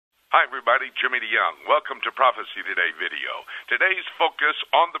Hi, everybody. Jimmy DeYoung. Welcome to Prophecy Today video. Today's focus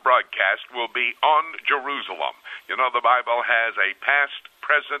on the broadcast will be on Jerusalem. You know, the Bible has a past,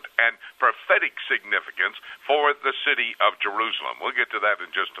 present, and prophetic significance for the city of Jerusalem. We'll get to that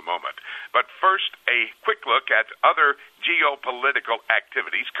in just a moment. But first, a quick look at other geopolitical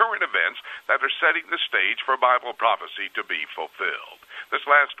activities, current events that are setting the stage for Bible prophecy to be fulfilled. This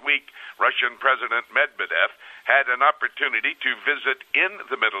last week, Russian President Medvedev had an opportunity to visit in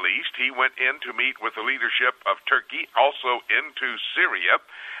the Middle East. He went in to meet with the leadership of Turkey, also into Syria.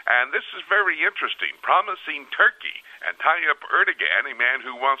 And this is very interesting, promising Turkey and Tayyip Erdogan, a man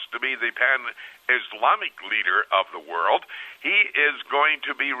who wants to be the pan-Islamic leader of the world. He is going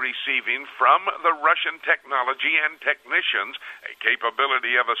to be receiving from the Russian technology and technicians a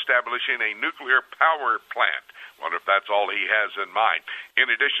capability of establishing a nuclear power plant. Wonder if that's all he has in mind. In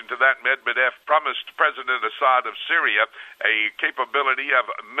addition to that, Medvedev promised President Assad of Syria a capability of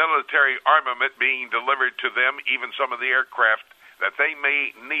military armament being delivered to them, even some of the aircraft that they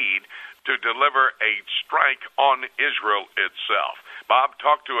may need to deliver a strike on Israel itself. Bob,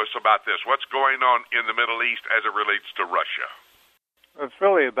 talk to us about this. What's going on in the Middle East as it relates to Russia? Well, it's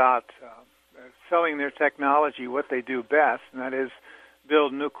really about selling their technology, what they do best, and that is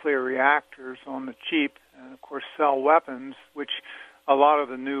build nuclear reactors on the cheap, and of course sell weapons, which a lot of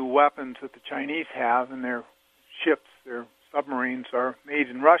the new weapons that the Chinese have in their ships, their submarines, are made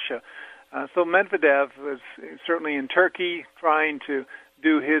in Russia. So Medvedev is certainly in Turkey trying to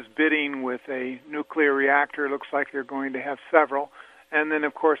do his bidding with a nuclear reactor. It looks like they're going to have several. And then,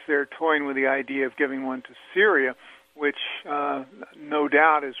 of course, they're toying with the idea of giving one to Syria, which no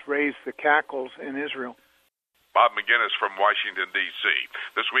doubt has raised the cackles in Israel. Bob Maginnis from Washington, D.C.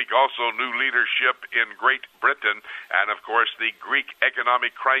 This week also new leadership in Great Britain, and of course the Greek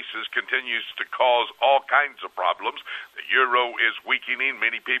economic crisis continues to cause all kinds of problems. The euro is weakening.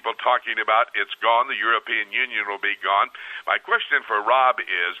 Many people talking about it's gone. The European Union will be gone. My question for Rob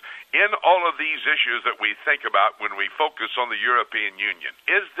is, in all of these issues that we think about when we focus on the European Union,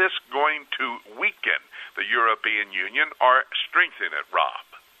 is this going to weaken the European Union or strengthen it, Rob?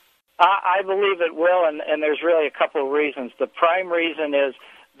 I believe it will, and there's really a couple of reasons. The prime reason is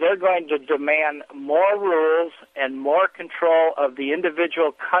they're going to demand more rules and more control of the individual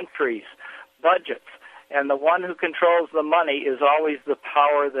countries' budgets, and the one who controls the money is always the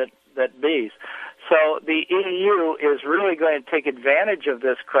power that be's. So the EU is really going to take advantage of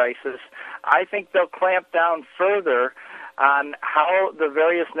this crisis. I think they'll clamp down further on how the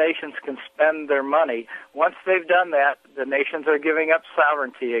various nations can spend their money. Once they've done that, the nations are giving up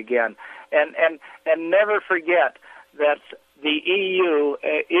sovereignty again. And never forget that the EU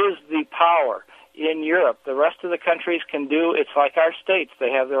is the power in Europe. The rest of the countries can do, it's like our states.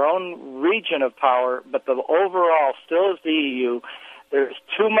 They have their own region of power, but the overall still is the EU. There's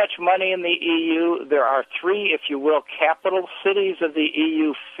too much money in the EU. There are three, if you will, capital cities of the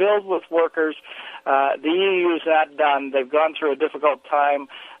EU filled with workers. The EU is not done. They've gone through a difficult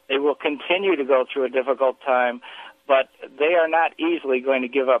time. They will continue to go through a difficult time, but they are not easily going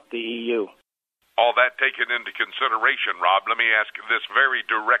to give up the EU. All that taken into consideration, Rob, let me ask this very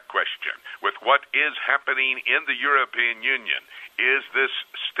direct question. With what is happening in the European Union, is this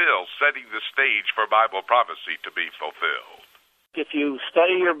still setting the stage for Bible prophecy to be fulfilled? If you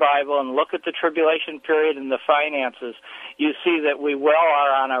study your Bible and look at the tribulation period and the finances, you see that we well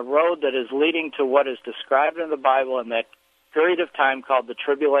are on a road that is leading to what is described in the Bible in that period of time called the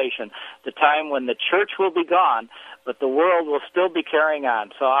tribulation, the time when the church will be gone, but the world will still be carrying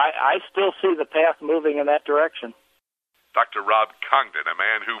on. So I still see the path moving in that direction. Dr. Rob Congdon, a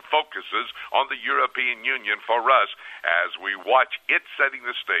man who focuses on the European Union for us as we watch it setting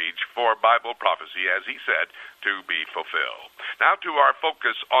the stage for Bible prophecy, as he said, to be fulfilled. Now to our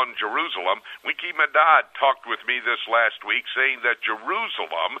focus on Jerusalem. Winkie Medad talked with me this last week saying that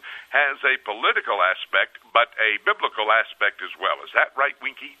Jerusalem has a political aspect, but a biblical aspect as well. Is that right,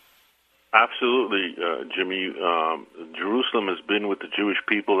 Winkie? Absolutely, Jimmy. Jerusalem has been with the Jewish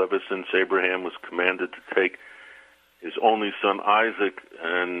people ever since Abraham was commanded to take his only son Isaac,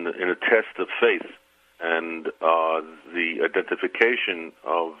 and in a test of faith, and the identification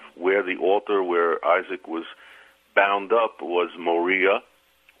of where the altar where Isaac was bound up was Moriah,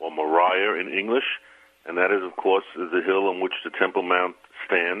 or Moriah in English, and that is, of course, the hill on which the Temple Mount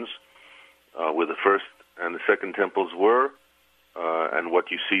stands, where the first and the second temples were, and what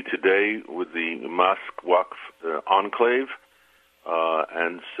you see today with the Mosque Waqf enclave,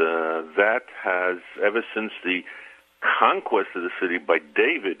 and that has, ever since the conquest of the city by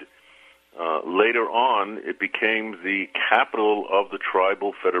David, later on it became the capital of the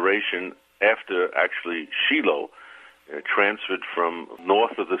tribal federation after actually Shiloh transferred from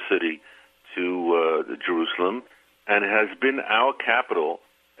north of the city to Jerusalem, and has been our capital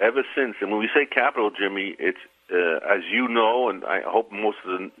ever since. And when we say capital, Jimmy, it's, as you know, and I hope most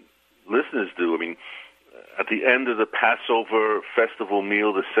of the listeners do, I mean, at the end of the Passover festival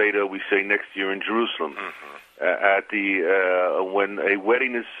meal, the Seder, we say next year in Jerusalem. Mm-hmm. When a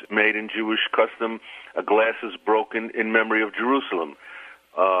wedding is made in Jewish custom, a glass is broken in memory of Jerusalem.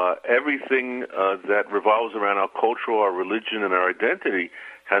 Everything that revolves around our culture, our religion, and our identity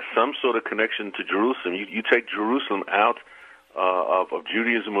has some sort of connection to Jerusalem. You take Jerusalem out of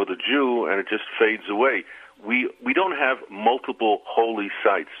Judaism or the Jew, and it just fades away. We don't have multiple holy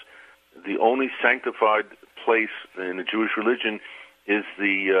sites. The only sanctified place in the Jewish religion is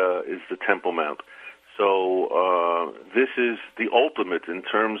the Temple Mount. So this is the ultimate in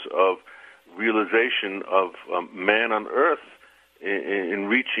terms of realization of man on earth in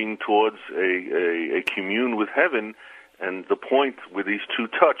reaching towards a commune with heaven, and the point where these two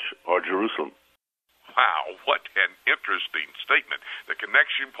touch are Jerusalem. Wow, what an interesting statement. The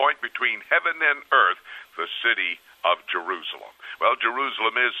connection point between heaven and earth, the city of Jerusalem. Well,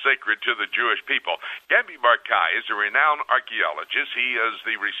 Jerusalem is sacred to the Jewish people. Gabriel Barkay is a renowned archaeologist. He is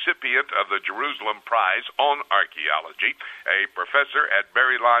the recipient of the Jerusalem Prize on Archaeology, a professor at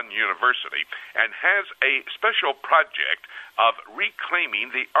Bar-Ilan University, and has a special project of reclaiming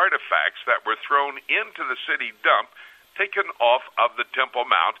the artifacts that were thrown into the city dump taken off of the Temple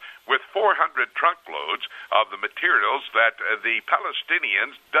Mount, with 400 truckloads of the materials that the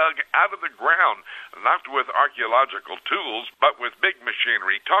Palestinians dug out of the ground, not with archaeological tools, but with big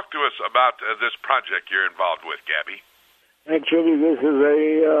machinery. Talk to us about this project you're involved with, Gabby. Actually, this is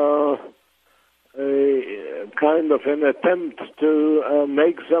a kind of an attempt to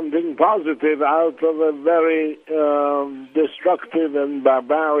make something positive out of a very destructive and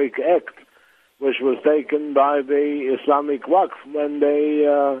barbaric act, which was taken by the Islamic Waqf when they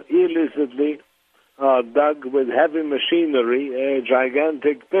illicitly dug with heavy machinery a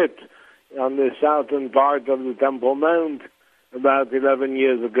gigantic pit on the southern part of the Temple Mount about 11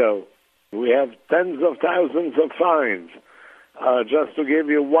 years ago. We have tens of thousands of finds. Just to give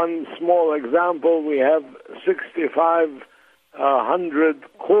you one small example, we have 6,500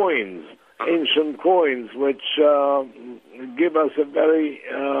 coins, ancient coins, which give us a very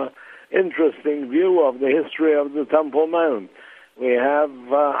interesting view of the history of the Temple Mount. We have,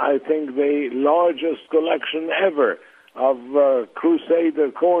 I think, the largest collection ever of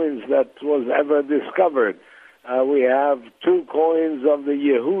Crusader coins that was ever discovered. We have 2 coins of the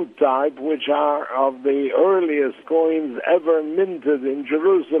Yehud type, which are of the earliest coins ever minted in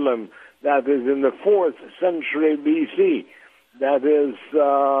Jerusalem. That is in the 4th century BC. That is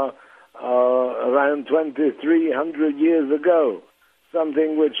around 2,300 years ago.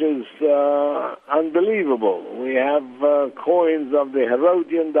 Something which is unbelievable. We have coins of the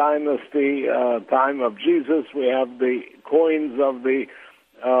Herodian dynasty, time of Jesus. We have the coins of the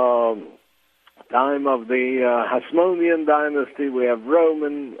time of the Hasmonean dynasty. We have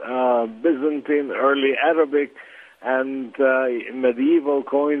Roman, Byzantine, early Arabic, and medieval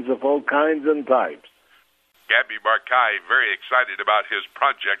coins of all kinds and types. Gabriel Barkay, very excited about his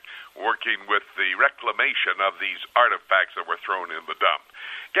project working with the reclamation of these artifacts that were thrown in the dump.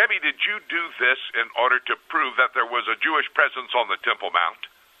 Gabby, did you do this in order to prove that there was a Jewish presence on the Temple Mount?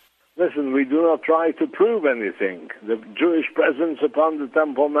 Listen, we do not try to prove anything. The Jewish presence upon the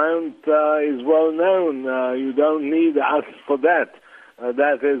Temple Mount is well known. You don't need us for that.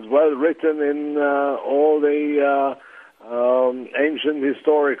 That is well written in all the ancient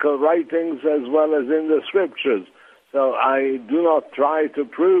historical writings as well as in the scriptures. So I do not try to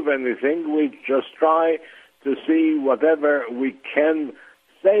prove anything. We just try to see whatever we can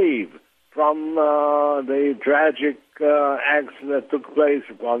save from the tragic acts that took place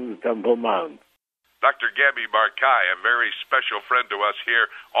upon the Temple Mount. Dr. Gabriel Barkay, a very special friend to us here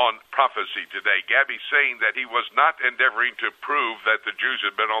on Prophecy Today. Gabby saying that he was not endeavoring to prove that the Jews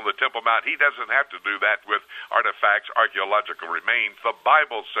had been on the Temple Mount. He doesn't have to do that with artifacts, archaeological remains. The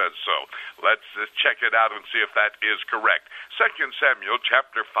Bible says so. Let's check it out and see if that is correct. 2 Samuel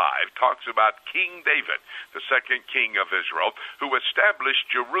chapter 5 talks about King David, the second king of Israel, who established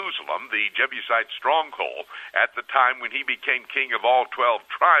Jerusalem, the Jebusite stronghold, at the time when he became king of all 12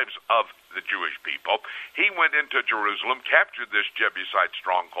 tribes of the Jewish people. He went into Jerusalem, captured this Jebusite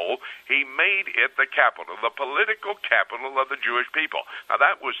stronghold. He made it the capital, the political capital of the Jewish people. Now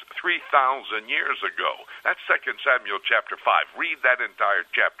that was 3,000 years ago. That's 2 Samuel chapter 5. Read that entire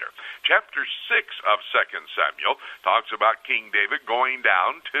chapter. Chapter 6 of 2 Samuel talks about King David going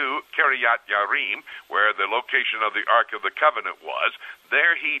down to Kiryat Yarim, where the location of the Ark of the Covenant was.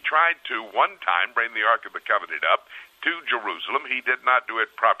 There he tried to one time bring the Ark of the Covenant up. to Jerusalem. He did not do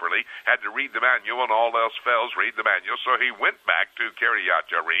it properly, had to read the manual, and all else fails, read the manual. So he went back to Kiryat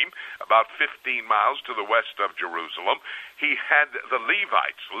Jearim, about 15 miles to the west of Jerusalem. He had the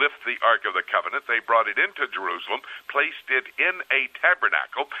Levites lift the Ark of the Covenant. They brought it into Jerusalem, placed it in a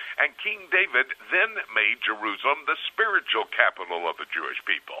tabernacle, and King David then made Jerusalem the spiritual capital of the Jewish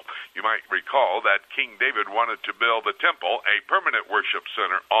people. You might recall that King David wanted to build the temple, a permanent worship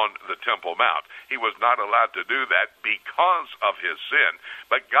center on the Temple Mount. He was not allowed to do that because of his sin,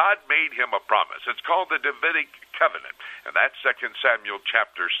 but God made him a promise. It's called the Davidic Covenant, and that's 2 Samuel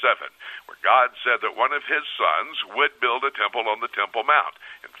chapter 7, where God said that one of his sons would build a temple on the Temple Mount.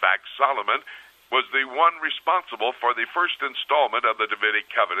 In fact, Solomon was the one responsible for the first installment of the Davidic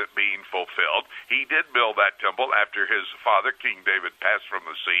covenant being fulfilled. He did build that temple after his father, King David, passed from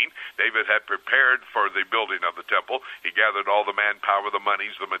the scene. David had prepared for the building of the temple. He gathered all the manpower, the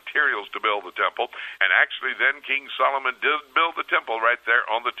monies, the materials to build the temple. And actually then King Solomon did build the temple right there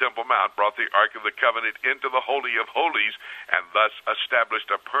on the Temple Mount, brought the Ark of the Covenant into the Holy of Holies, and thus established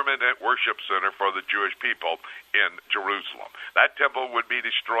a permanent worship center for the Jewish people in Jerusalem. That temple would be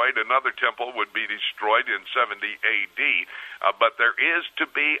destroyed. Another temple would be destroyed in 70 AD, but there is to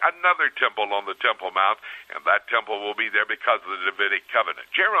be another temple on the Temple Mount, and that temple will be there because of the Davidic covenant.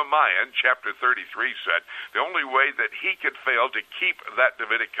 Jeremiah in chapter 33 said the only way that he could fail to keep that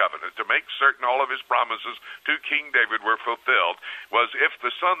Davidic covenant, to make certain all of his promises to King David were fulfilled, was if the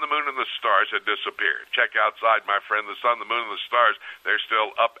sun, the moon, and the stars had disappeared. Check outside, my friend, the sun, the moon, and the stars, they're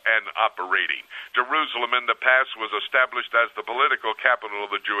still up and operating. Jerusalem in the past was established as the political capital of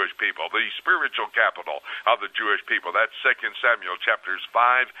the Jewish people, the spiritual capital of the Jewish people. That's 2 Samuel chapters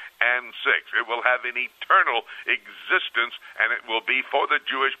 5 and 6. It will have an eternal existence, and it will be for the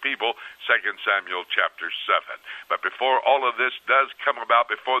Jewish people, 2 Samuel chapter 7. But before all of this does come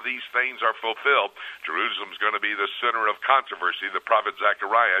about, before these things are fulfilled, Jerusalem is going to be the center of controversy. The prophet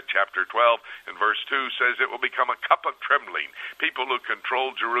Zechariah chapter 12 and verse 2 says it will become a cup of trembling. People who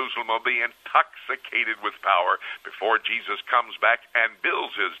control Jerusalem will be intoxicated with power before Jesus comes back and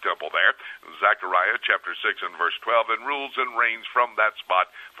builds his temple there. Zechariah chapter 6 and verse 12, and rules and reigns from that spot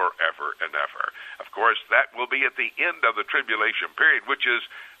forever and ever. Of course, that will be at the end of the tribulation period, which is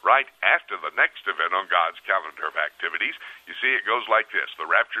right after the next event on God's calendar of activities. You see, it goes like this. The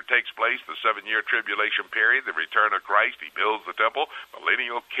rapture takes place, the 7-year tribulation period, the return of Christ, he builds the temple,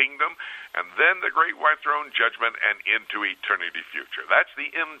 millennial kingdom, and then the great white throne judgment and into eternity future. That's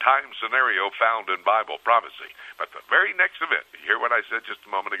the end time scenario found in Bible prophecy. But the very next event, you hear what I said just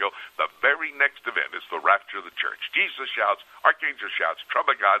a moment ago, the very next event is the rapture of the church. Jesus shouts, archangel shouts,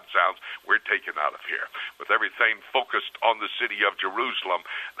 trumpet God sounds, we're taken out of here. With everything focused on the city of Jerusalem,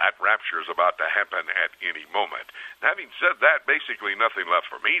 that rapture is about to happen at any moment. And having said that, basically nothing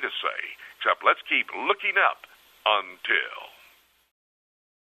left for me to say, except let's keep looking up until